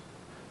delivered.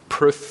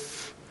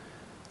 Proof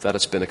that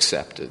it's been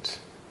accepted.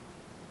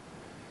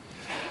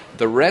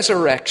 The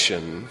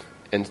resurrection,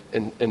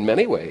 in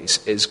many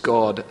ways, is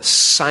God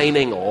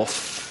signing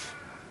off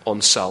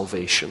on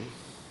salvation.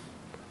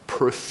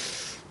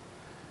 Proof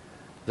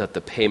that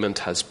the payment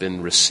has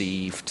been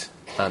received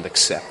and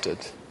accepted.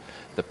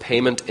 The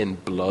payment in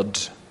blood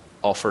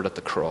offered at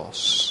the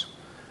cross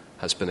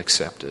has been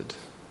accepted.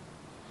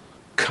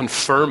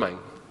 Confirming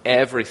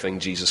everything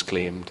Jesus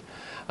claimed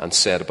and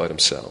said about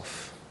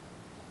himself.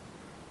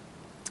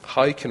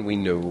 How can we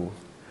know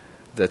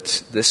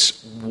that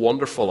this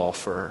wonderful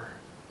offer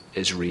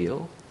is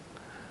real?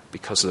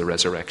 Because of the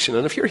resurrection.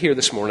 And if you're here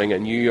this morning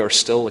and you are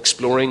still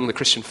exploring the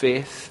Christian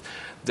faith,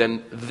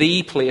 then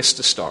the place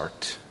to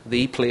start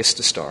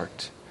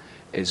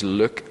is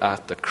look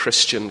at the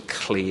Christian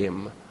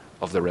claim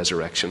of the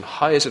resurrection.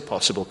 How is it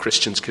possible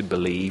Christians could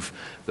believe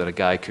that a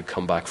guy could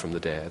come back from the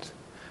dead?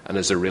 And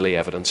is there really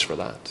evidence for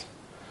that?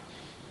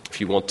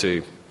 If you want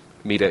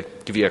me to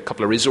give you a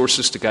couple of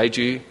resources to guide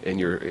you in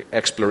your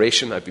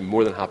exploration, I'd be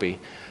more than happy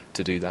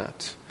to do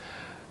that.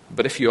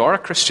 But if you are a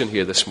Christian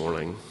here this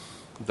morning,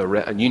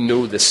 and you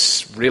know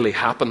this really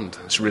happened,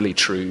 it's really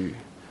true,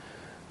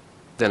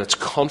 then it's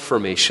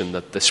confirmation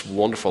that this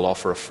wonderful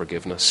offer of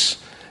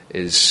forgiveness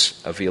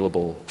is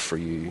available for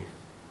you.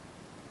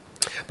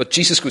 But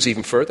Jesus goes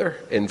even further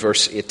in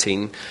verse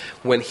 18.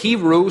 When he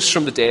rose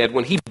from the dead,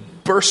 when he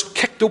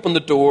kicked open the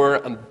door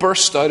and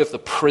burst out of the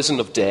prison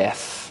of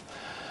death,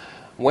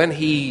 when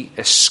he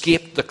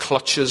escaped the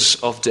clutches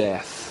of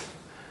death,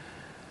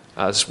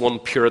 as one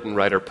Puritan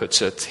writer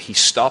puts it, he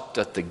stopped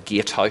at the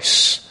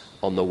gatehouse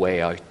on the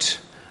way out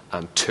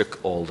and took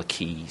all the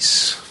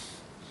keys.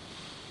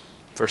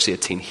 Verse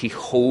 18, he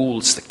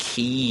holds the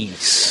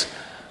keys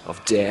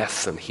of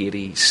death and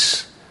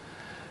Hades.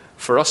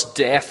 For us,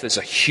 death is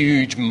a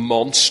huge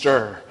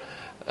monster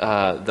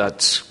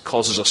that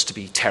causes us to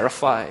be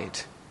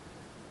terrified.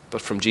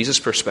 But from Jesus'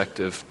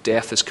 perspective,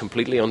 death is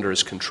completely under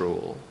his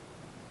control.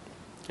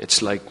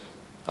 It's like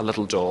a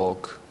little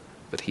dog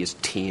that he has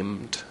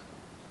tamed.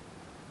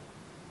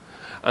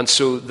 And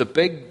so the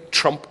big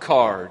trump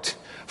card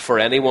for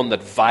anyone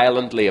that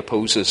violently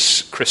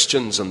opposes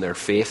Christians and their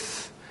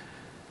faith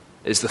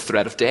is the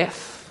threat of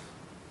death.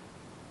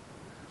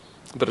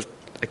 But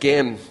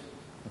again,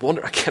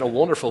 a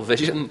wonderful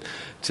vision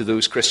to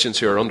those Christians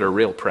who are under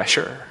real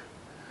pressure,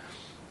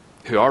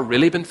 who are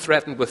really been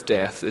threatened with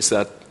death, is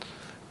that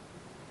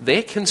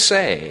they can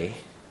say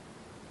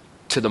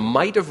to the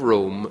might of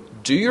Rome,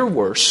 do your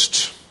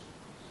worst,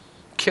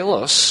 kill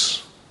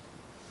us,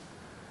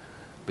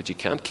 but you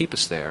can't keep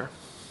us there,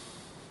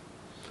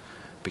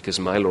 because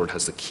my Lord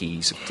has the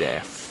keys of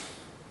death,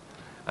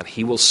 and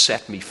he will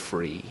set me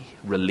free,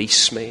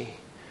 release me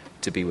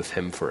to be with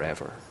him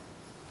forever.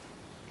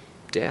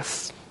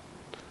 Death,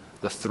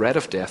 the threat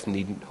of death,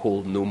 need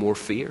hold no more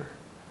fear,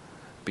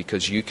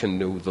 because you can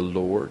know the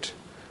Lord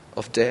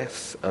of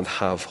death and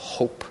have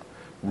hope,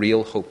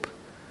 real hope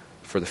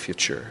for the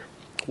future.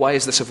 Why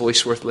is this a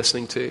voice worth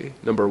listening to?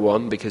 Number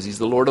one, because he's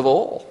the Lord of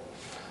all,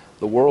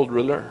 the world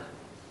ruler,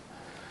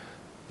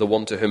 the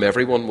one to whom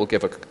everyone will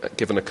give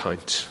an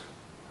account.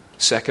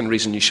 Second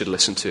reason you should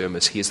listen to him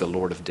is he is the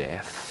Lord of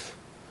death.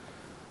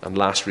 And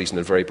last reason,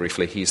 and very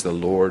briefly, he's the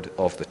Lord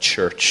of the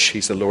church.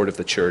 He's the Lord of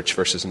the church,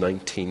 verses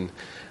 19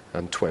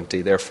 and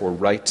 20. Therefore,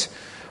 write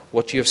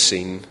what you have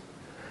seen,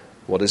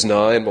 what is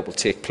now and what will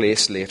take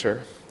place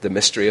later, the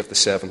mystery of the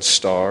 7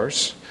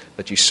 stars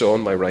that you saw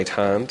in my right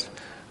hand,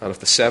 and of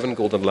the 7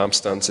 golden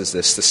lampstands is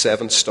this: the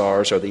 7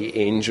 stars are the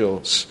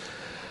angels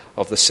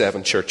of the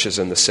 7 churches,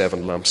 and the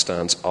 7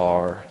 lampstands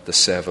are the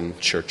 7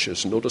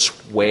 churches. Notice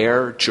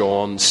where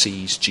John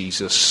sees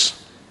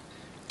Jesus.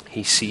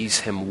 He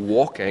sees him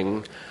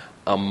walking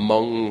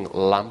among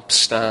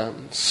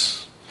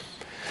lampstands.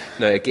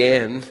 Now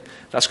again,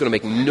 that's going to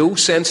make no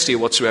sense to you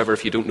whatsoever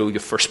if you don't know the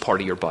first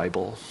part of your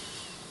Bible.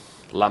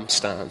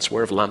 Lampstands.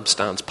 Where have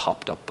lampstands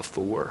popped up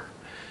before?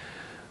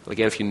 Well,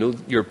 again, if you know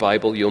your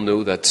Bible, you'll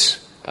know that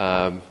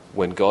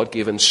when God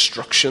gave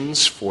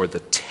instructions for the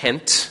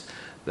tent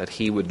that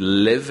he would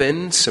live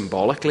in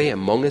symbolically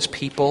among his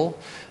people,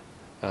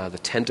 the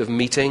tent of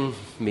meeting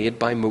made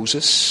by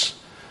Moses,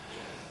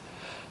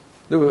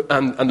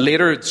 and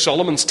later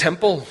Solomon's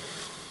temple,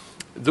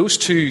 those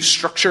two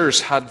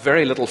structures had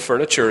very little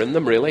furniture in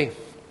them, really.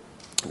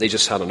 They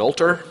just had an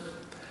altar,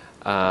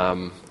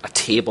 a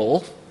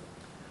table,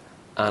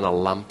 and a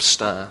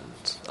lampstand.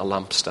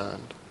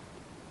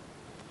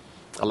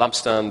 A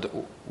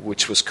lampstand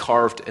which was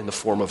carved in the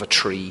form of a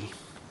tree.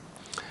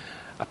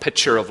 A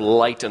picture of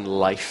light and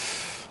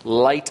life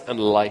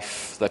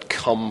that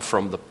come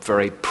from the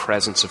very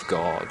presence of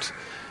God.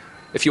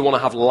 If you want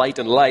to have light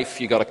and life,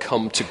 you've got to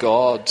come to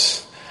God.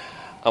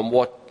 And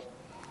what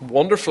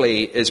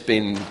wonderfully is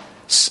being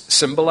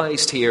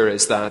symbolized here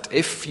is that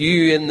if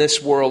you in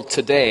this world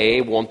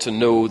today want to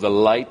know the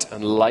light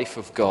and life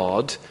of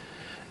God,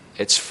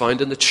 it's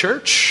found in the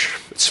church.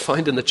 It's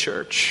found in the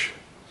church.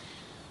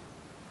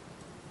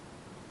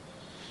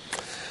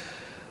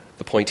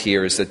 The point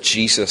here is that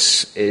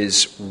Jesus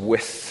is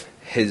with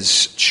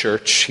his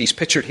church. He's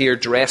pictured here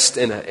dressed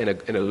in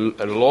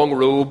a long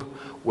robe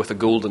with a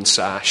golden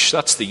sash.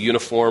 That's the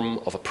uniform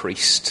of a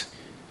priest.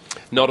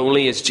 Not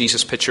only is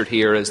Jesus pictured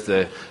here as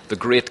the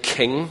great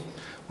king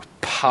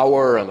with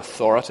power and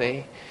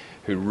authority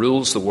who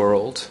rules the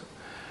world,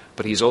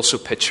 but he's also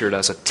pictured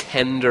as a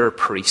tender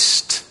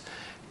priest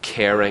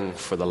caring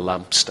for the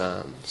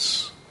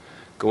lampstands.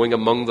 Going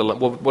among the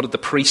what did the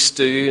priests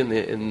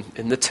do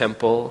in the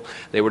temple?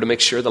 They were to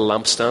make sure the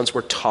lampstands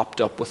were topped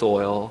up with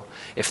oil.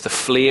 If the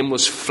flame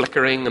was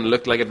flickering and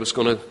looked like it was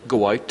going to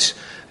go out,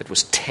 it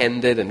was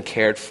tended and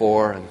cared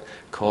for and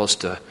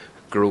caused to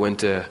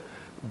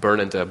burn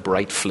into a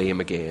bright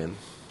flame again.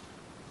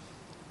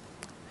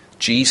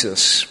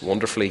 Jesus,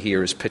 wonderfully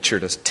here, is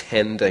pictured as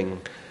tending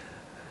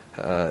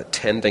the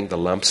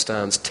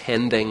lampstands,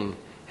 tending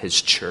his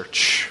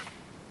church,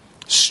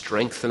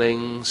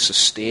 strengthening,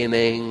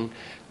 sustaining,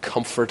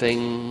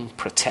 comforting,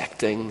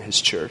 protecting his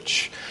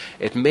church.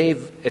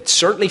 It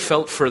certainly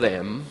felt for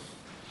them,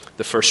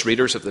 the first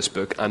readers of this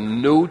book,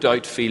 and no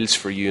doubt feels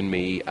for you and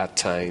me at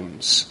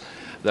times,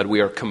 that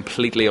we are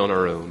completely on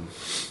our own.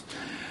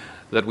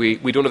 That we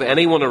don't have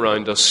anyone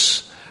around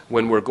us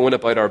when we're going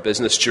about our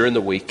business during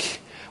the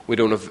week. We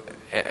don't have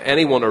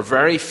anyone or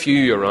very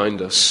few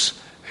around us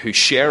who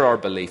share our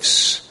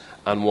beliefs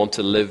and want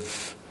to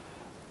live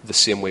the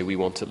same way we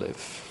want to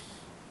live.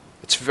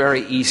 It's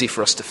very easy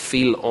for us to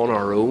feel on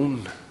our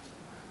own.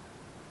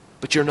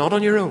 But you're not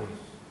on your own.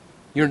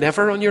 You're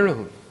never on your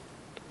own.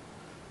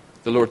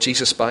 The Lord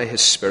Jesus, by his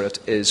Spirit,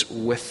 is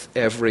with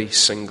every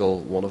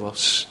single one of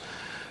us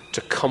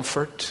to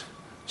comfort,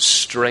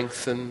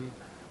 strengthen,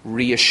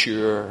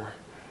 reassure,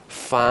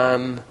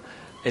 fan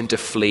into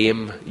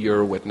flame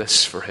your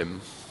witness for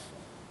him.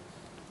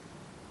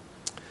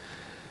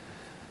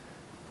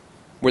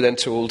 We're then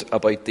told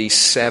about these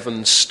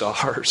 7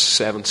 stars.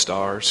 7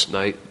 stars.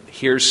 Now,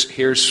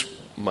 here's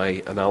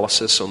my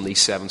analysis on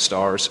these 7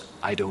 stars.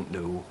 I don't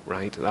know,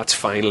 right? That's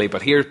finally.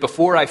 But here,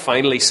 before I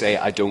finally say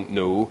I don't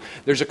know,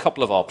 there's a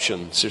couple of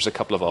options.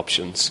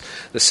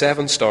 The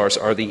 7 stars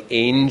are the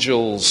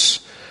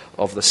angels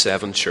of the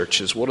 7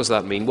 churches. What does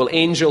that mean? Well,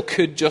 angel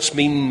could just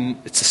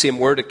mean, it's the same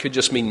word, it could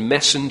just mean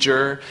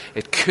messenger.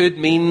 It could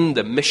mean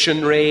the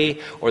missionary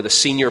or the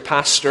senior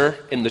pastor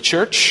in the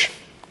church.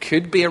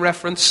 Could be a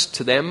reference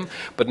to them,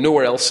 but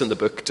nowhere else in the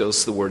book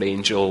is the word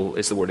angel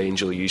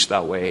used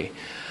that way.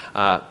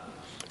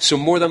 So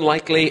more than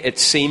likely, it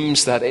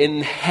seems that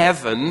in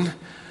heaven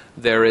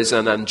there is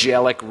an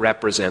angelic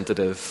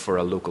representative for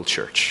a local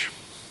church.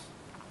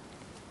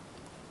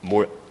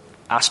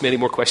 Ask me any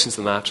more questions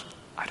than that.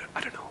 I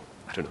don't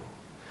know.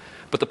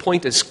 But the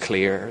point is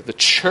clear. The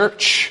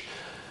church,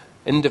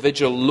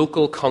 individual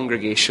local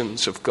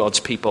congregations of God's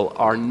people,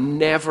 are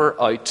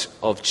never out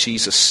of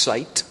Jesus'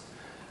 sight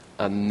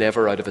and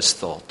never out of his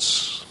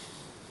thoughts.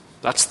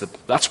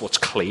 That's what's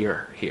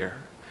clear here,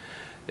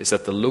 is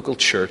that the local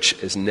church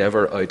is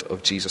never out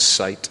of Jesus'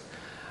 sight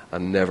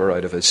and never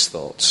out of his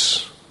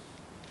thoughts.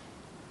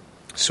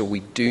 So we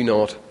do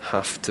not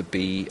have to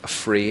be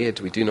afraid.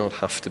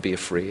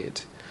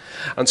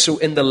 And so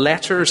in the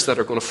letters that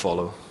are going to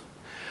follow,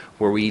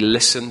 where we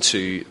listen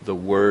to the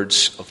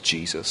words of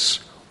Jesus,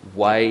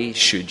 why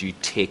should you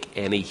take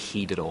any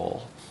heed at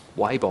all?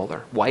 Why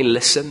bother? Why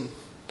listen?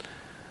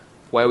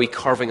 Why are we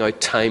carving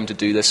out time to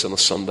do this on a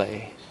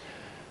Sunday?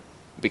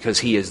 Because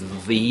he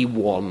is the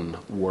one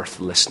worth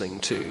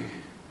listening to.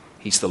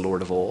 He's the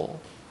Lord of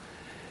all.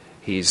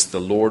 He's the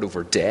Lord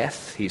over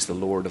death. He's the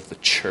Lord of the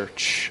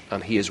church.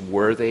 And he is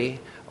worthy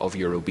of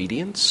your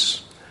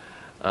obedience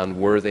and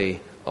worthy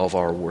of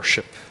our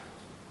worship.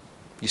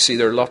 You see,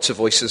 there are lots of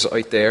voices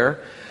out there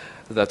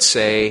that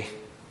say,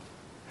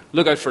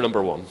 look out for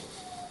number 1.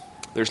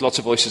 There's lots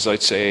of voices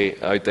out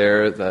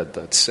there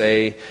that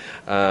say,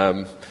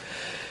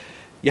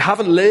 you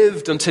haven't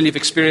lived until you've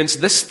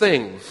experienced this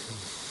thing.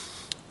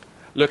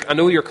 Look, I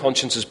know your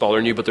conscience is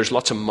bothering you, but there's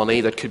lots of money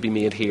that could be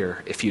made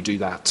here if you do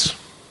that.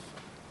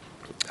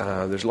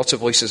 There's lots of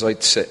voices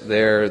out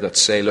there that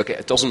say, look,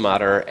 it doesn't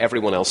matter,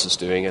 everyone else is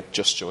doing it,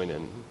 just join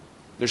in.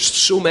 There's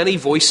so many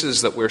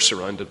voices that we're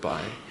surrounded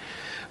by.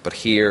 But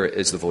here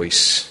is the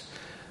voice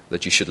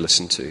that you should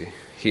listen to.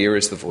 Here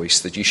is the voice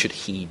that you should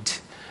heed.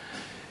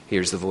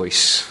 Here's the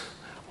voice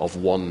of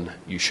one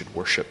you should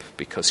worship,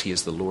 because he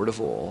is the Lord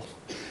of all,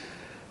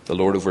 the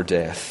Lord over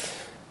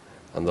death,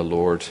 and the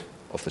Lord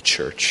of the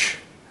church.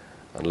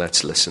 And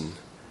let's listen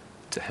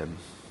to him.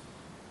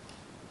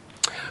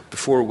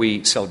 Before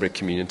we celebrate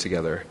communion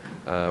together,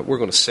 we're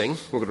going to sing.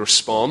 We're going to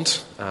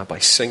respond by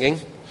singing.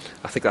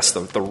 I think that's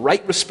the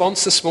right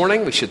response this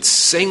morning. We should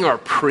sing our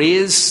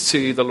praise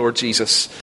to the Lord Jesus.